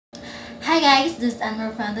Hi guys, this is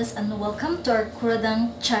Mirafuentes and welcome to our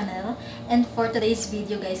Kuradang channel. And for today's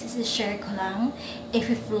video guys, isi-share ko lang,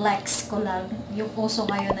 i-flex ko lang, yung uso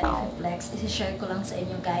ngayon na i-flex, isi-share ko lang sa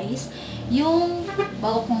inyo guys, yung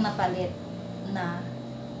bago kong napalit na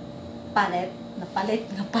palette,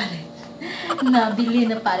 nabili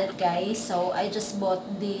na palette guys. So, I just bought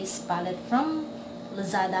this palette from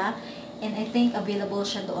Lazada and I think available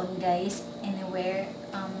siya doon guys, anywhere.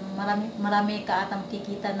 Marami ka atang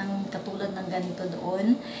kikita ng katulad ng ganito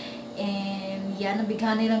doon. And yan,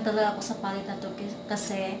 nabighani lang talaga ako sa palette na to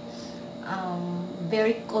kasi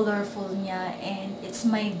very colorful niya and it's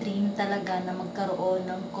my dream talaga na magkaroon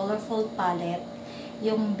ng colorful palette.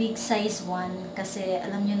 Yung big size one kasi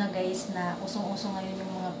alam nyo na guys na usong-usong ngayon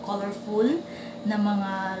yung mga colorful na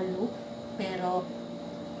mga look. Pero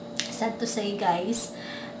sad to say guys,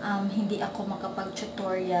 hindi ako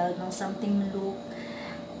makapag-tutorial ng something look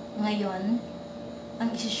ngayon.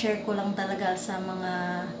 Ang isi-share ko lang talaga sa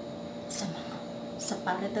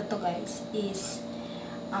palette na to guys is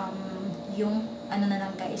yung ano na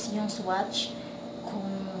lang guys, yung swatch kung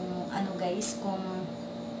ano guys, kung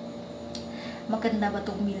maganda ba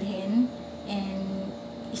itong bilhin, and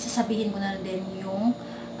isasabihin ko na din yung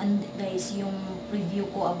guys, yung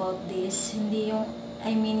review ko about this, hindi yung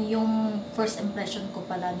yung first impression ko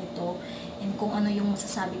pala nito and kung ano yung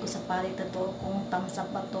masasabi ko sa palette na to, kung thumbs up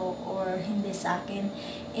ba to or hindi sa akin,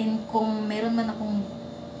 and kung meron man akong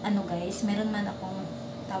meron man akong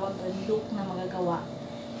tawag doon look na magagawa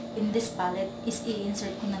in this palette, is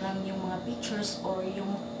i-insert ko na lang yung mga pictures or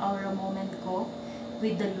yung aura moment ko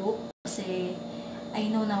with the look kasi I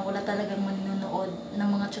know na wala talagang maninonood ng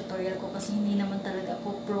mga tutorial ko kasi hindi naman talaga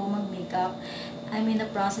ako pro mag-makeup. I'm in the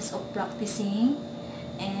process of practicing.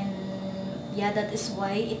 And yeah, that is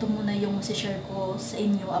why ito muna yung share ko sa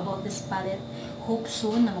inyo about this palette. Hope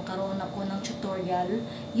soon na magkaroon ako ng tutorial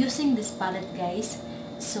using this palette guys.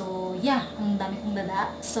 So yeah, ang dami kong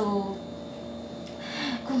dala. So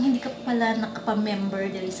kung hindi ka pala nakapa-member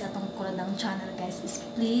diri sa atong Kuradang channel guys, is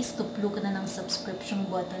please tuplo ka na ng subscription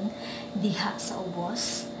button diha sa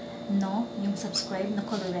ubos, no? Yung subscribe na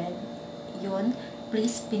color red, yun.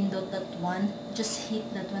 Please pindot that one. Just hit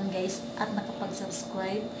that one guys. At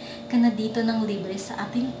nakapag-subscribe ka na dito ng libre sa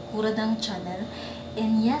ating Kuradang channel.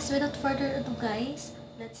 And yes, without further ado guys,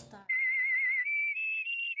 let's start.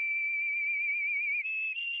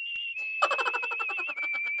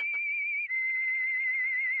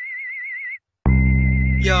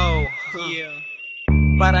 Yo, yeah.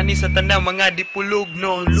 Para ni sa tanang mga Dipolog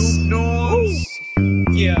no.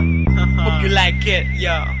 Yeah. Hope you like it,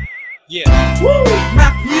 yeah. Yeah. Woo!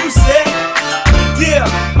 Rock music. Yeah.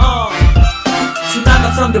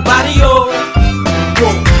 Sonata from the barrio.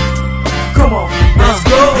 Whoa. Come on, let's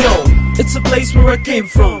go. Yo, it's a place where I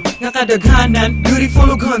came from. Nakadaghanan,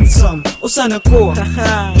 beautiful ug handsome. Usan ako.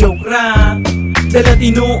 Joke ra. Dala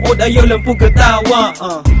tinuod ayaw lang po katawa.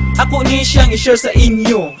 Ako ni siyang i-share sa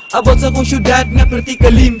inyo about sa kong syudad nga perti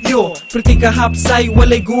ka limpyo, perti ka hapsay,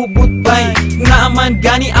 walay gubot bay, nga aman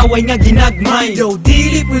gani away nga ginagmay. Yo,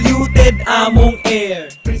 dili polluted among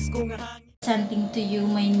air. Presko nga hangin. Presenting to you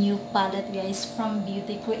my new palette guys from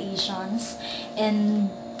Beauty Creations.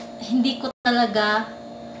 And hindi ko talaga,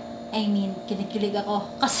 kinikilig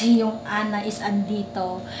ako kasi yung Ana is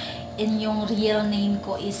andito and yung real name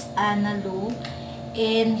ko is Ana Lu.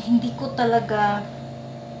 And hindi ko talaga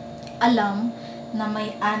alam na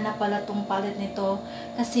may Ana pala tong palette nito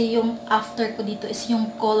kasi yung after ko dito is yung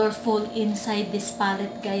colorful inside this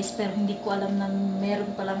palette guys, pero hindi ko alam na meron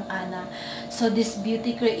palang Ana. So this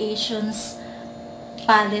Beauty Creations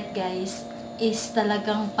palette guys is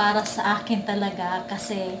talagang para sa akin talaga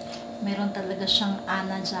kasi meron talaga siyang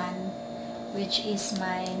Ana dyan, which is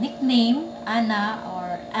my nickname, Ana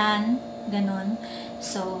or Ann, ganon.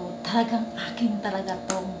 So, talagang akin talaga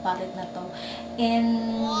tong palette na to.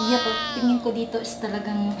 And, yeah, tingin ko dito is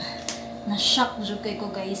talagang na-shock jud kay ko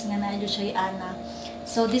guys, nga na siya Ana.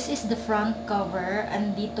 So, this is the front cover.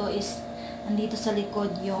 Andito sa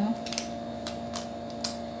likod yung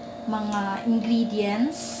mga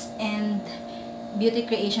ingredients. And, Beauty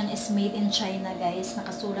Creation is made in China guys.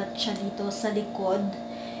 Nakasulat siya dito sa likod.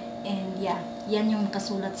 And yeah, yan yung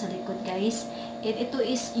nakasulat sa likod guys. And ito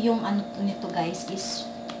is yung ano nito guys is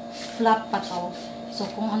flap pa to. So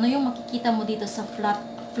kung ano yung makikita mo dito sa flap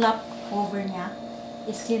cover niya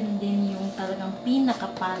is yun din yung talagang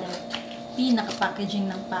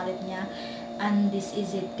pinaka-packaging ng palette niya. And this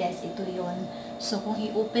is it guys, ito yon. So kung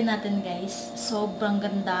i-open natin guys, sobrang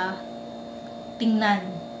ganda.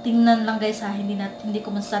 Tingnan lang guys ha, hindi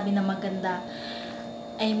ko masasabi na maganda.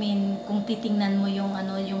 I mean, kung titingnan mo yung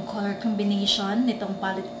yung color combination nitong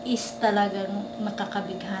palette is talagang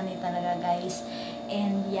nakakabighani talaga, guys.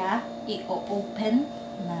 And yeah, i-open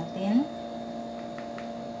natin.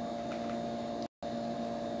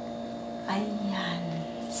 Ayan.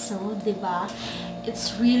 So, 'di ba?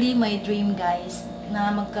 It's really my dream, guys,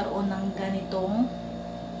 na magkaroon ng ganitong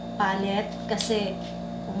palette kasi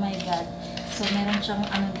oh my god. So, meron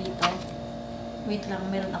siyang dito. Wait lang,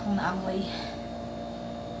 meron akong naamoy.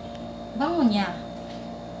 Bango niya.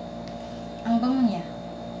 Ang bango niya.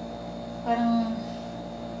 Parang,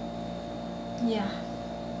 yeah.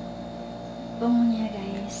 Bango niya,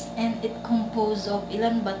 guys. And it composed of,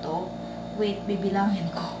 ilan ba to? Wait,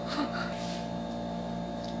 bibilangin ko.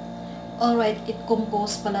 Alright, it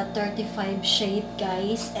composed pala 35 shade,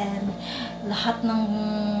 guys. And lahat ng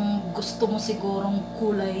gusto mo sigurong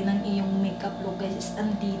kulay ng iyong makeup look, guys, is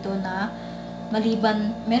andito na.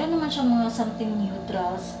 Maliban, meron naman siyang mga something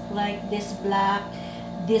neutrals, like this black,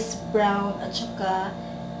 this brown, at saka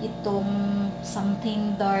itong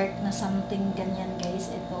something dark na something ganyan, guys,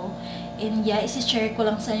 ito. And yeah, isi-share ko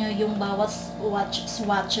lang sa inyo yung bawat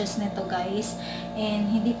swatches nito, guys. And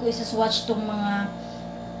hindi ko isi-swatch tong mga,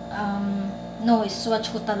 no,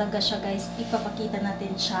 isi-swatch ko talaga siya, guys. Ipapakita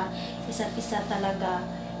natin siya, isa-isa talaga.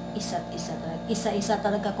 Isa-isa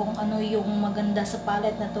talaga kung ano yung maganda sa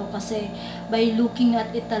palette na to, kasi by looking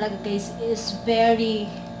at it talaga, guys, is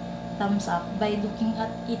very thumbs up. By looking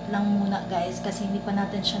at it lang muna, guys, kasi hindi pa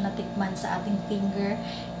natin siya natikman sa ating finger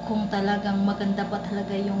kung talagang maganda ba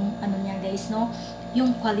talaga yung niya, guys, no,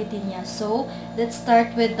 yung quality niya. So let's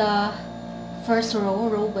start with the first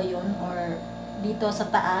row ba yun, or dito sa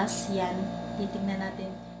taas, yan, titignan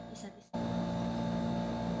natin isa't isa.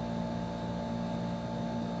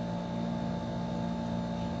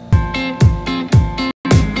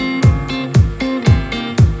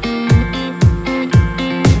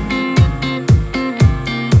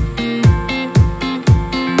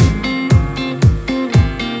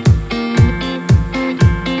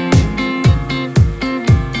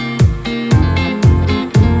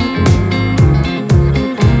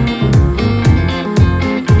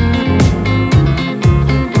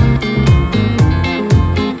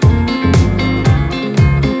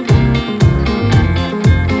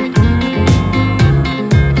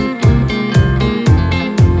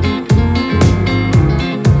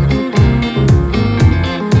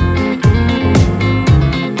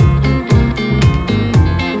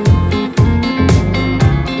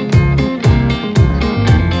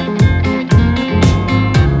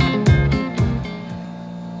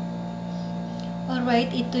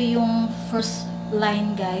 Alright, ito yung first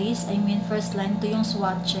line, guys. I mean, first line. Ito yung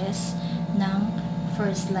swatches ng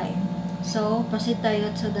first line. So, proceed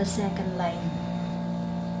tayo to the second line.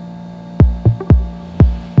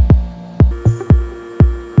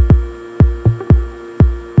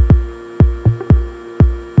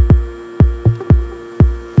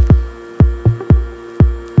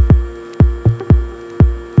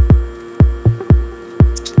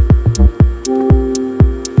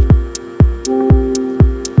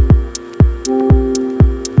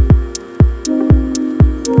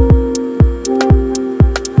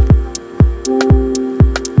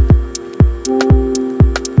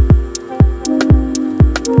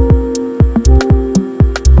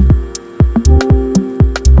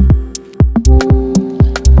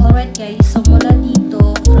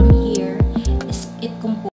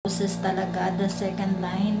 Talaga the second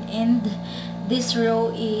line, and this row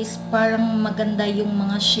is parang maganda yung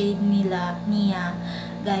mga shade niya,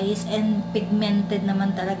 guys, and pigmented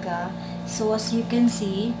naman talaga. So as you can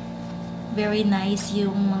see, very nice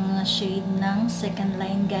yung mga shade ng second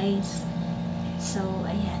line, guys. So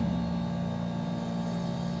ayan.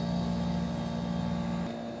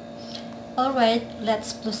 Alright,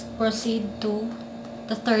 let's proceed to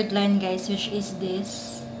the third line, guys, which is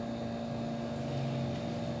this.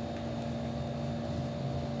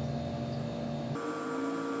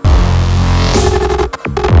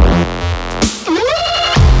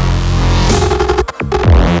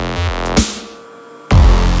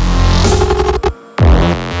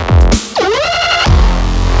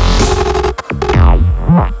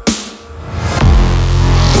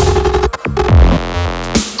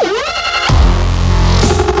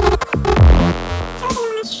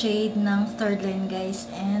 Shade ng third line, guys,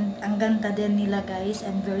 and ang ganda din nila, guys,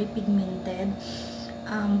 and very pigmented.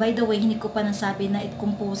 By the way, hindi ko pa nasabi na it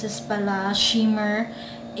composes pala shimmer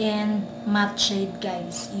and matte shade,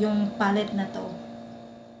 guys, yung palette na to.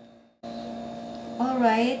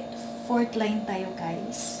 Alright, fourth line tayo,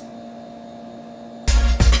 guys.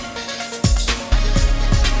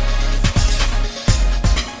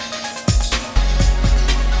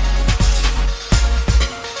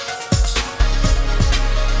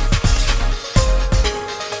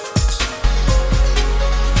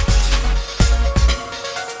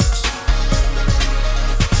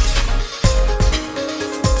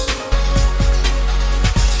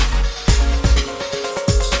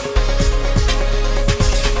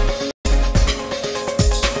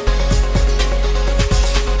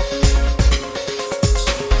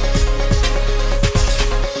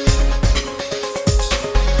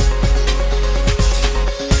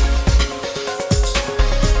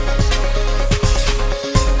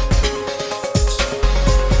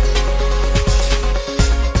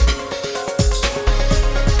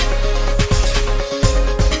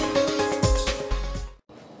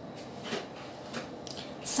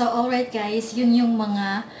 alright guys, yun yung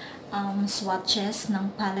mga swatches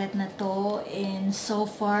ng palette na to, and so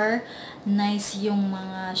far nice yung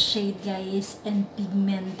mga shade guys, and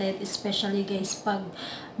pigmented, especially guys pag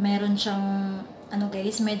meron siyang ano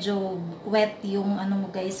guys, medyo wet yung ano mo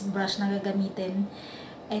guys, brush na gagamitin.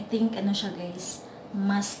 I think ano siya guys,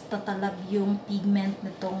 mas tatalab yung pigment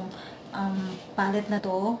nitong palette na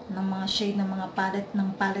to, ng mga shade ng mga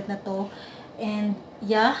palette na to. And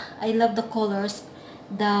yeah, I love the colors.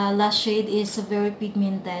 The last shade is very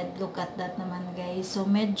pigmented. Look at that naman guys. So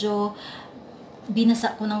medyo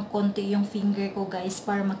binasa ko ng konti yung finger ko guys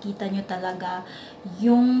para makita nyo talaga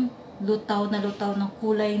yung lutaw na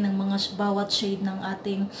kulay ng mga bawat shade ng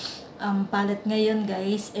ating palette ngayon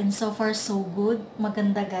guys. And so far so good.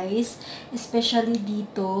 Maganda guys. Especially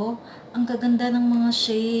dito. Ang gaganda ng mga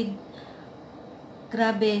shade.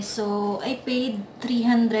 Grabe. So, I paid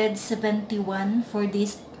 371 for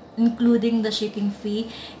this, including the shipping fee.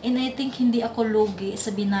 And I think hindi ako lugi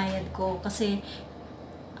sa binayad ko. Kasi,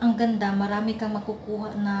 ang ganda. Marami kang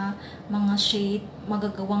makukuha na mga shade,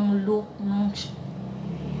 magagawang look ng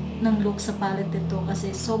look sa palette ito.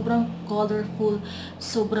 Kasi, sobrang colorful,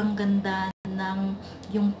 sobrang ganda ng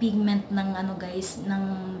yung pigment ng ano guys,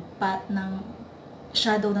 ng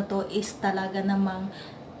shadow na to is talaga namang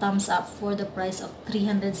thumbs up for the price of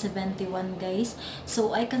 371 guys.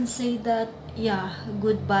 So I can say that yeah,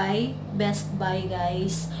 goodbye, best buy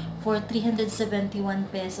guys. For 371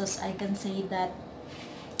 pesos, I can say that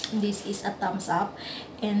this is a thumbs up.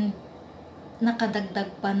 And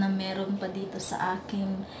nakadagdag pa na meron pa dito sa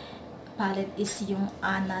aking palette is yung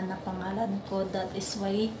Ana na pangalan ko. That is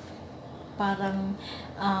why parang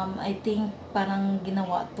I think parang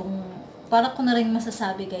ginawa tong, para ko na rin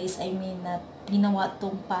masasabi guys, I mean na ginawa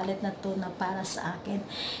tong palette na to na para sa akin.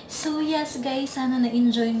 So yes guys, sana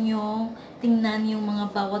na-enjoy nyo tingnan yung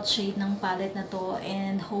mga bawat shade ng palette na to,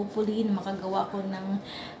 and hopefully makagawa ko ng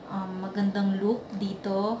magandang look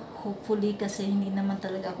dito. Hopefully, kasi hindi naman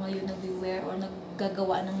talaga ako ngayon nag-wear or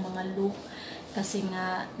naggagawa ng mga look, kasi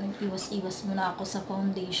nga nag-iwas-iwas muna ako sa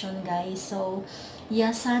foundation guys. So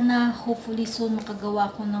yeah, sana hopefully soon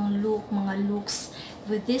makagawa ko ng look, mga looks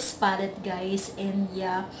with this palette guys. And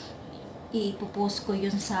yeah, ipopost ko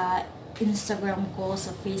yun sa Instagram ko,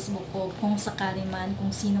 sa Facebook ko, kung sakali man, kung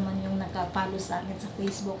sino man yung nakapalo sa akin sa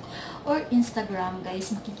Facebook or Instagram guys,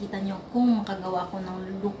 makikita nyo kung makagawa ko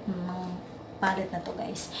ng look ng palette na to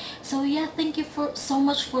guys. So yeah, thank you so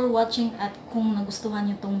much for watching, at kung nagustuhan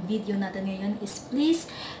nyo tong video natin ngayon is please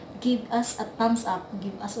give us a thumbs up.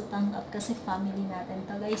 Give us a thumbs up kasi family natin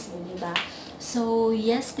to guys, diba? So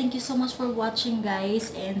yes, thank you so much for watching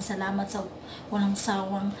guys, and salamat sa walang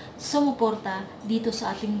sawang sumuporta dito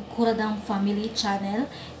sa ating Kuradang Family channel.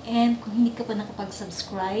 And kung hindi ka pa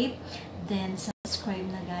nakapag-subscribe, then subscribe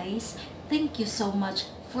na guys. Thank you so much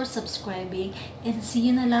for subscribing, and see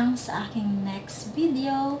you na lang sa aking next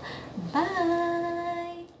video. Bye!